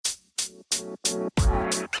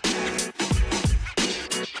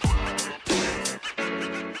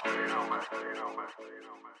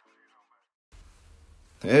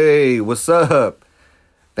Hey, what's up?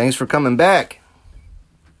 Thanks for coming back.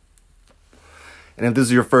 And if this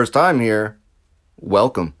is your first time here,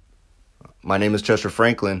 welcome. My name is Chester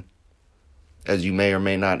Franklin, as you may or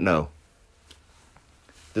may not know.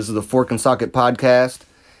 This is the Fork and Socket podcast.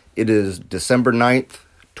 It is December 9th,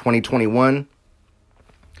 2021.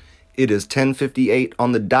 It is 10:58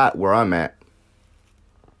 on the dot where I'm at.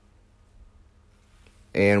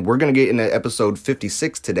 And we're going to get into episode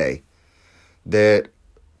 56 today that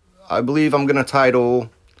I believe I'm going to title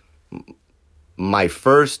My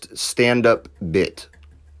First Stand-Up Bit.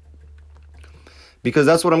 Because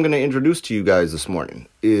that's what I'm going to introduce to you guys this morning,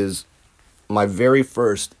 is my very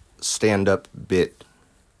first stand-up bit.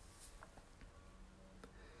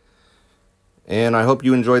 And I hope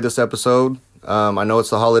you enjoyed this episode. I know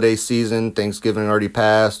it's the holiday season. Thanksgiving already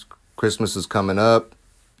passed. Christmas is coming up.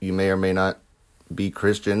 You may or may not be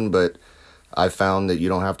Christian, but I found that you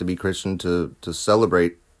don't have to be Christian to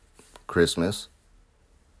celebrate Christmas.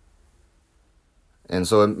 And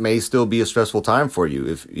so it may still be a stressful time for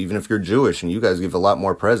you, even if you're Jewish and you guys give a lot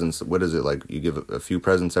more presents. What is it, like you give a few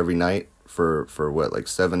presents every night for what, like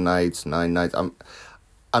 7 nights, 9 nights?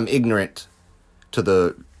 I'm ignorant to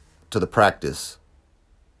the practice.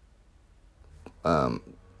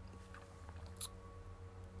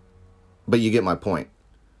 But you get my point.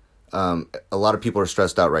 A lot of people are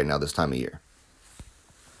stressed out right now this time of year.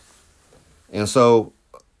 And so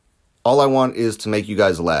all I want is to make you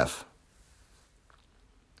guys laugh.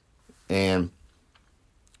 And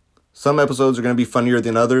some episodes are going to be funnier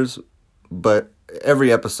than others, but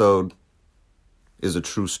every episode is a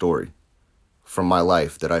true story from my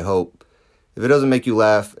life that I hope, if it doesn't make you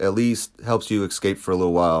laugh, at least helps you escape for a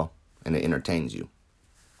little while and it entertains you.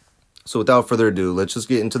 So without further ado, let's just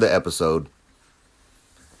get into the episode.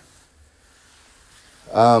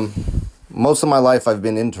 Most of my life I've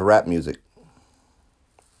been into rap music.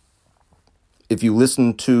 If you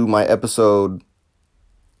listen to my episode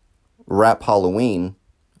Rap Halloween,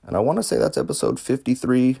 and I want to say that's episode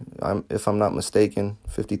 53, if I'm not mistaken,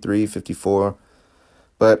 53, 54.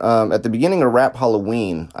 But at the beginning of Rap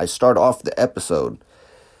Halloween, I start off the episode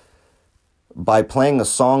by playing a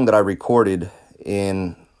song that I recorded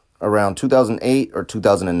in around 2008 or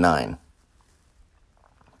 2009.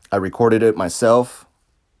 I recorded it myself.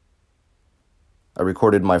 I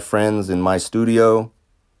recorded my friends in my studio.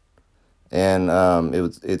 And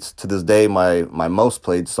it's to this day my most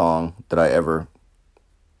played song that I ever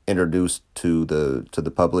introduced to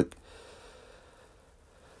the public.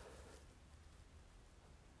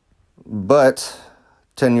 But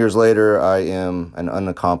 10 years later, I am an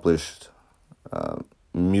unaccomplished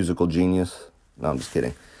musical genius. No, I'm just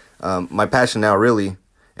kidding. My passion now really,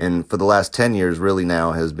 and for the last 10 years really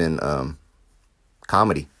now, has been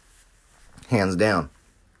comedy, hands down.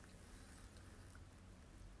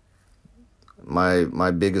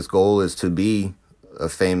 My biggest goal is to be a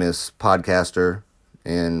famous podcaster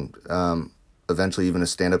and eventually even a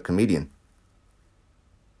stand-up comedian.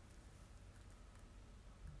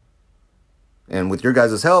 And with your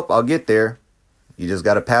guys' help, I'll get there. You just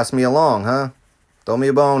got to pass me along, huh? Throw me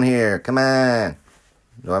a bone here. Come on.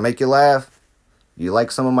 Do I make you laugh? You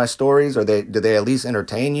like some of my stories? Do they at least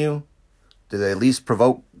entertain you? Do they at least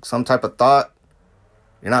provoke some type of thought?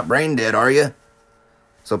 You're not brain dead, are you?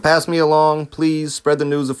 So pass me along, please. Spread the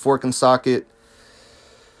news of Fork and Socket.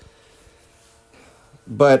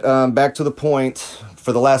 But back to the point.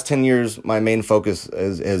 For the last 10 years, my main focus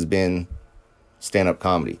has been stand-up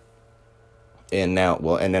comedy. And now,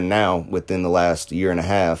 within the last year and a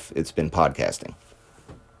half, it's been podcasting.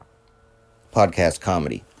 Podcast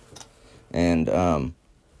comedy. And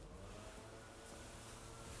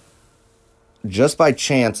just by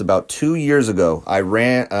chance, about 2 years ago, I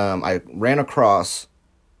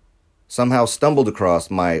somehow stumbled across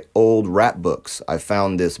my old rap books. I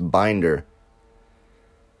found this binder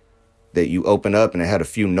that you open up, and it had a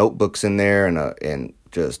few notebooks in there and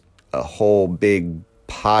just a whole big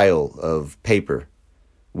pile of paper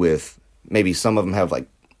with maybe some of them have like,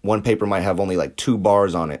 one paper might have only like 2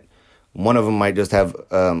 bars on it. One of them might just have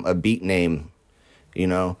a beat name,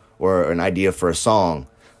 or an idea for a song.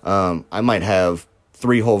 I might have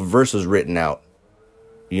 3 whole verses written out,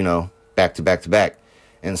 back to back to back.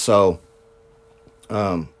 And so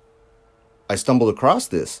I stumbled across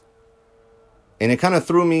this, and it kind of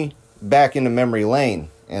threw me back into memory lane.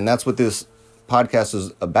 And that's what this podcast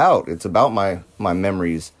is about. It's about my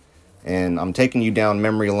memories, and I'm taking you down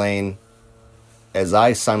memory lane as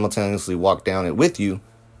I simultaneously walk down it with you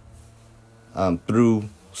through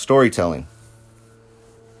storytelling.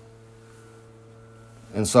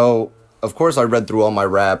 And so, of course, I read through all my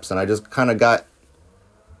raps, and I just kind of got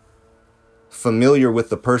familiar with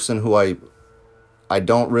the person who I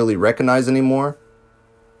don't really recognize anymore,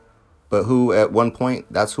 but who at one point,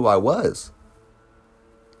 that's who I was.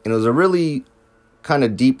 And it was a really kind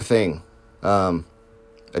of deep thing, a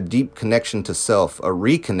deep connection to self, a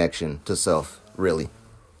reconnection to self, really.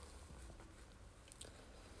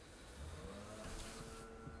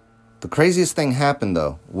 The craziest thing happened,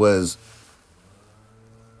 though, was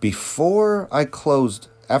before I closed,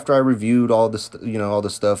 after I reviewed all this, all the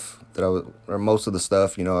stuff that or most of the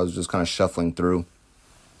stuff, I was just kind of shuffling through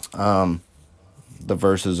the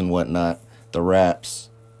verses and whatnot, the raps.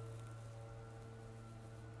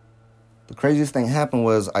 The craziest thing happened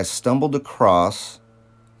was I stumbled across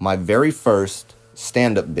my very first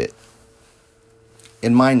stand-up bit.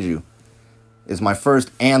 And mind you, it's my first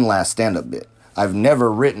and last stand-up bit. I've never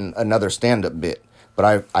written another stand-up bit,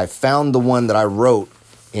 but I found the one that I wrote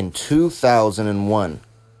in 2001,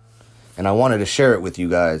 and I wanted to share it with you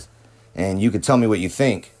guys, and you could tell me what you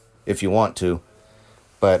think if you want to,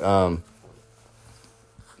 but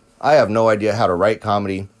I have no idea how to write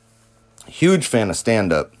comedy. Huge fan of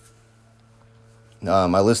stand-up. I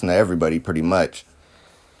listen to everybody pretty much,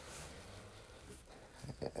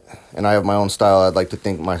 and I have my own style. I'd like to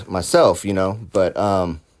think myself,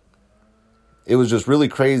 but it was just really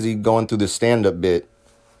crazy going through this stand-up bit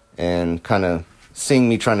and kind of seeing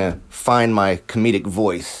me trying to find my comedic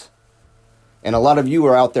voice. And a lot of you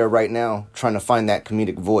are out there right now trying to find that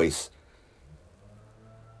comedic voice.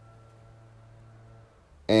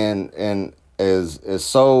 And as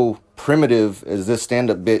so primitive as this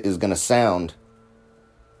stand-up bit is going to sound,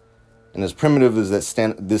 and as primitive as this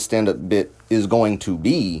stand-up bit is going to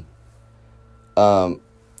be,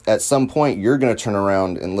 at some point you're going to turn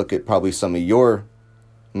around and look at probably some of your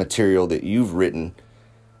material that you've written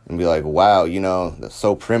and be like, wow, that's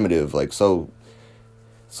so primitive, so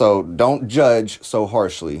don't judge so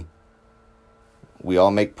harshly. We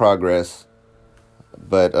all make progress,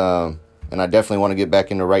 but and I definitely want to get back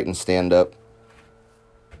into writing stand-up.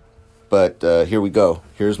 But here we go.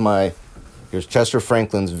 Here's Chester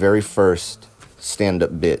Franklin's very first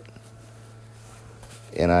stand-up bit.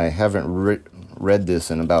 And I haven't read this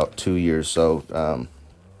in about 2 years, so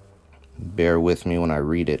bear with me when I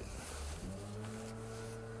read it.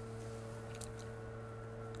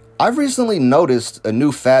 I've recently noticed a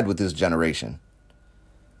new fad with this generation.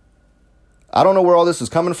 I don't know where all this is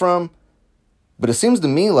coming from, but it seems to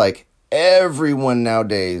me like everyone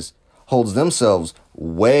nowadays holds themselves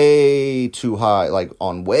way too high, like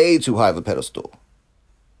on way too high of a pedestal.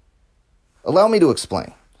 Allow me to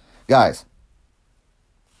explain. Guys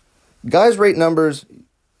rate numbers,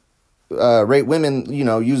 rate women,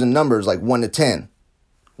 using numbers like 1 to 10.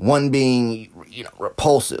 1 being,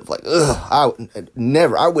 repulsive, like,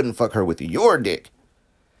 I wouldn't fuck her with your dick.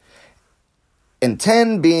 And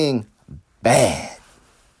 10 being bad.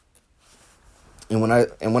 And when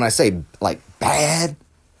I say like bad,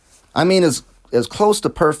 I mean as close to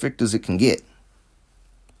perfect as it can get.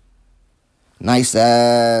 Nice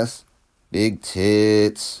ass, big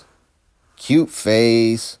tits, cute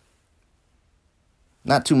face,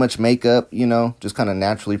 not too much makeup, just kind of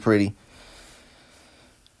naturally pretty.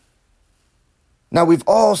 Now, we've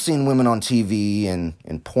all seen women on TV and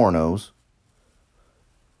pornos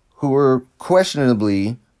who are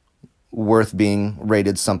questionably worth being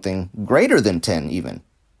rated something greater than 10 even.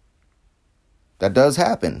 That does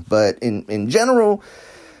happen. But in general,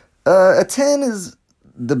 a 10 is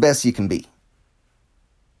the best you can be.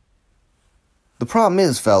 The problem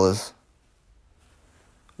is, fellas,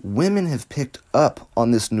 women have picked up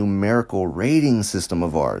on this numerical rating system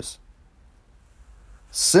of ours.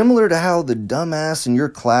 Similar to how the dumbass in your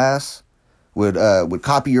class would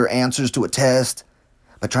copy your answers to a test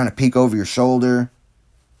by trying to peek over your shoulder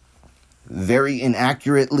very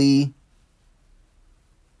inaccurately.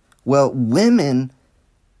 Well, women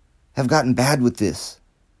have gotten bad with this.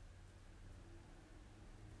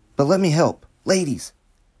 But let me help. Ladies,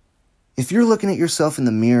 if you're looking at yourself in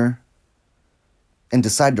the mirror and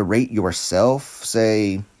decide to rate yourself,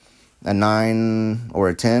 say, a 9 or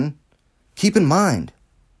a 10, keep in mind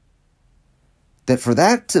that for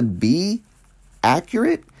that to be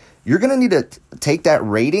accurate, you're going to need to take that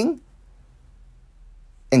rating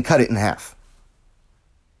and cut it in half.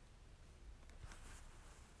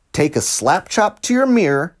 Take a slap chop to your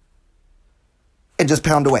mirror and just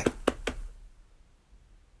pound away.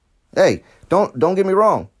 Hey, don't get me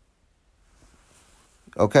wrong.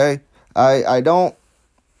 Okay? I don't...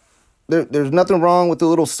 There's nothing wrong with a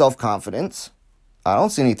little self-confidence. I don't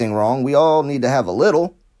see anything wrong. We all need to have a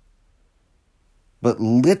little. But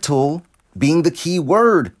little being the key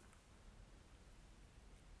word.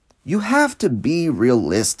 You have to be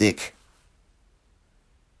realistic.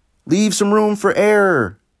 Leave some room for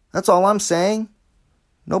error. That's all I'm saying.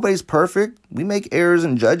 Nobody's perfect. We make errors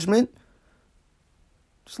in judgment.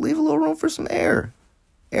 Just leave a little room for some error.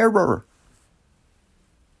 Error.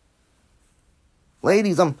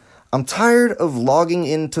 Ladies, I'm tired of logging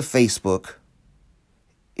into Facebook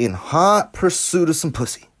in hot pursuit of some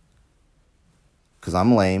pussy. Because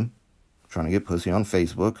I'm lame, trying to get pussy on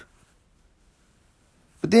Facebook.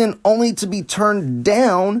 But then only to be turned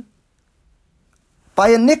down by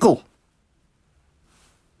a nickel.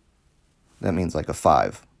 That means like a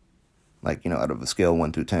 5. Like, out of a scale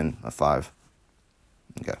 1 through 10, a 5.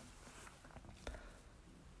 Okay.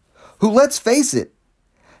 Who, let's face it,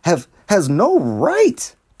 has no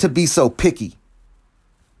right to be so picky.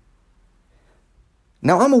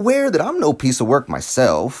 Now, I'm aware that I'm no piece of work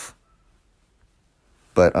myself.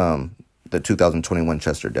 But the 2021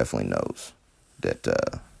 Chester definitely knows that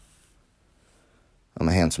I'm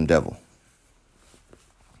a handsome devil.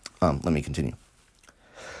 Let me continue.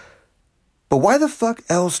 But why the fuck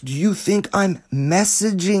else do you think I'm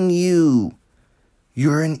messaging you?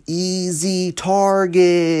 You're an easy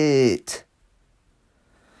target.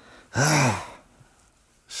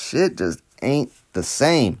 Shit just ain't the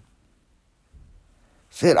same.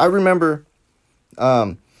 Shit, I remember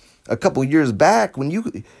a couple years back when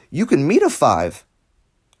you can meet a 5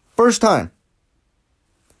 first time.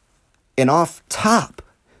 And off top,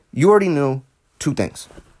 you already knew 2 things.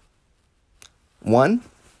 1,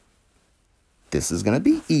 this is going to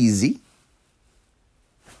be easy.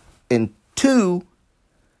 And 2,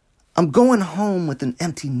 I'm going home with an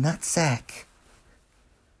empty nutsack.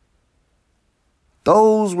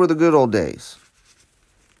 Those were the good old days.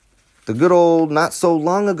 The good old not so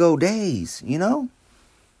long ago days, And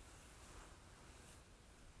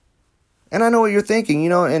I know what you're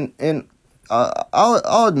thinking, and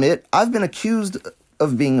I'll admit, I've been accused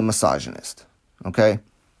of being a misogynist, okay?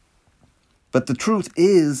 But the truth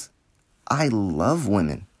is, I love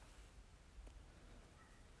women.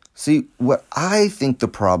 See, what I think the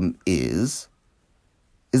problem is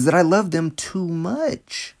that I love them too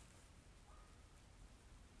much.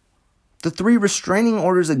 The 3 restraining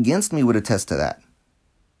orders against me would attest to that.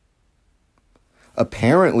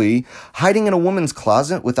 Apparently, hiding in a woman's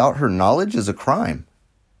closet without her knowledge is a crime.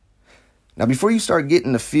 Now, before you start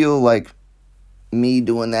getting to feel like me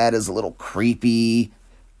doing that is a little creepy,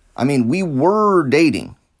 we were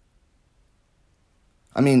dating.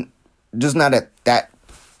 Just not at that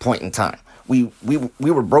point in time. We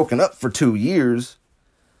were broken up for 2 years,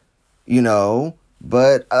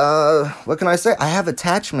 but what can I say? I have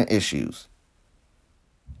attachment issues.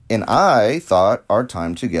 And I thought our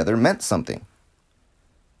time together meant something.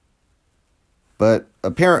 But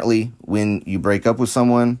apparently, when you break up with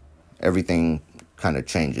someone, everything kind of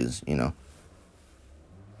changes,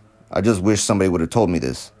 I just wish somebody would have told me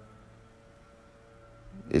this.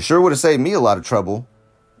 It sure would have saved me a lot of trouble.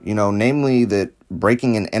 Namely that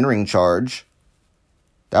breaking and entering charge,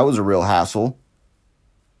 that was a real hassle.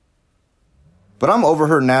 But I'm over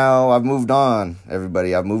her now. I've moved on,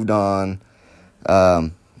 everybody. I've moved on.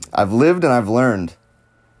 I've lived and I've learned.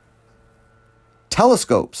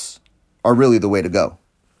 Telescopes are really the way to go.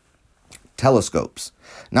 Telescopes.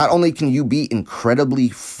 Not only can you be incredibly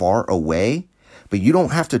far away, but you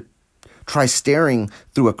don't have to try staring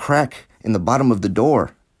through a crack in the bottom of the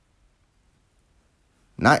door.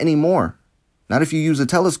 Not anymore. Not if you use a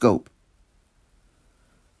telescope.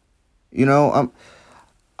 I'm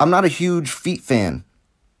not a huge feet fan.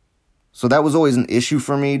 So that was always an issue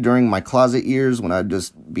for me during my closet years when I'd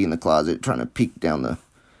just be in the closet trying to peek down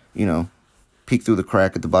peek through the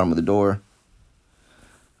crack at the bottom of the door.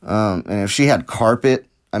 And if she had carpet,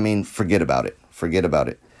 forget about it. Forget about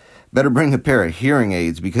it. Better bring a pair of hearing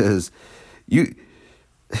aids because you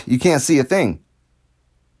can't see a thing.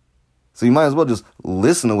 So you might as well just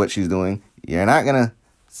listen to what she's doing. You're not going to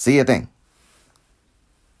see a thing.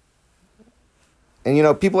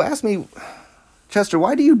 And, people ask me, Chester,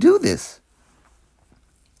 why do you do this?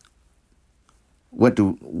 What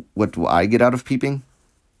do I get out of peeping?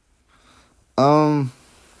 A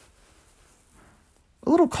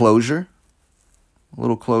little closure.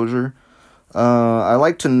 I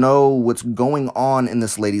like to know what's going on in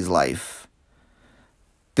this lady's life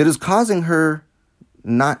that is causing her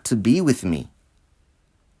not to be with me.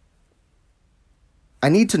 I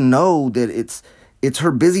need to know that it's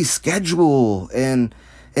her busy schedule and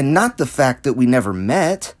not the fact that we never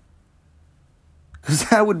met. Because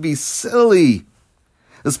that would be silly.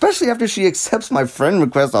 Especially after she accepts my friend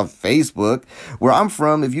request on Facebook. Where I'm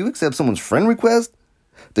from, if you accept someone's friend request,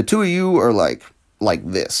 The two of you are like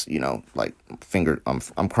this, like finger.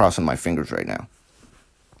 I'm crossing my fingers right now.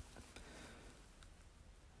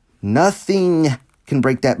 Nothing can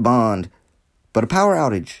break that bond but a power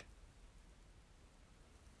outage.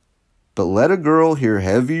 But let a girl hear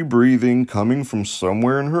heavy breathing coming from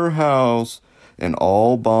somewhere in her house, and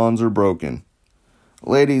all bonds are broken.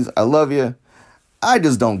 Ladies, I love you. I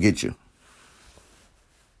just don't get you.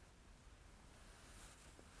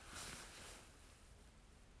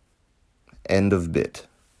 End of bit.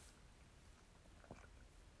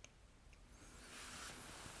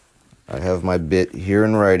 I have my bit here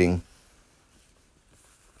in writing.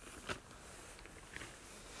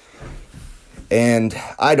 And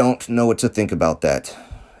I don't know what to think about that.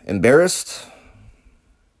 Embarrassed?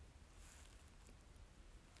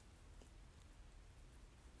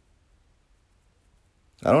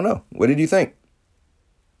 I don't know. What did you think?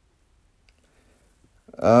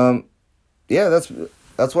 Yeah,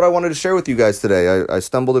 that's what I wanted to share with you guys today. I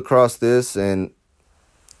stumbled across this, and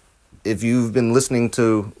if you've been listening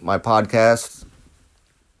to my podcast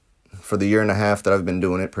for the year and a half that I've been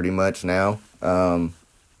doing it pretty much now,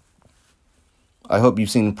 I hope you've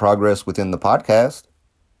seen progress within the podcast.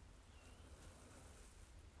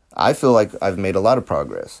 I feel like I've made a lot of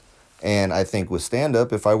progress. And I think with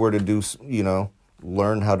stand-up, if I were to do,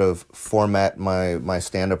 learn how to format my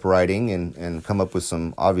stand-up writing and come up with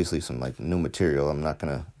some like new material, I'm not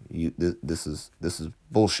going to, this is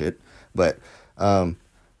bullshit. But I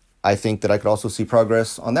think that I could also see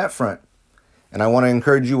progress on that front. And I want to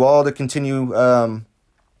encourage you all to continue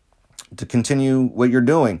what you're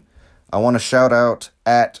doing. I want to shout out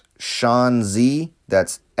at Sean Z.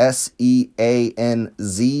 That's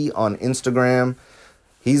SEANZ on Instagram.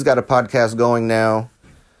 He's got a podcast going now.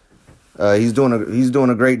 He's doing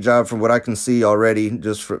a great job from what I can see already,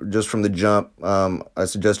 just from the jump. I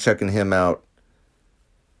suggest checking him out.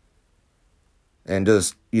 And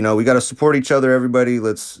just, we got to support each other, everybody.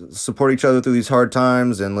 Let's support each other through these hard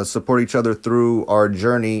times, and let's support each other through our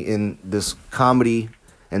journey in this comedy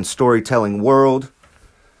and storytelling world.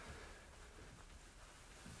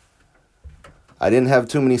 I didn't have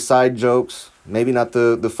too many side jokes. Maybe not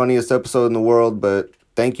the funniest episode in the world, but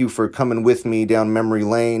thank you for coming with me down memory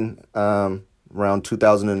lane around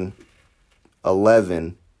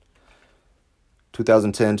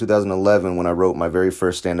 2010, 2011, when I wrote my very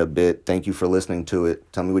first stand-up bit. Thank you for listening to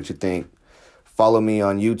it. Tell me what you think. Follow me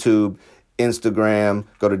on YouTube, Instagram.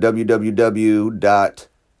 Go to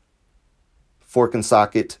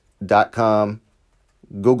www.forkandsocket.com.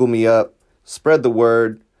 Google me up. Spread the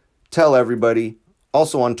word. Tell everybody.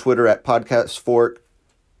 Also on Twitter at PodcastFork.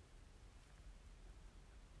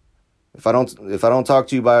 If I don't talk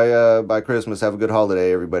to you by Christmas, have a good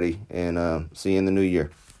holiday, everybody, and see you in the new year.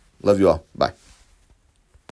 Love you all. Bye.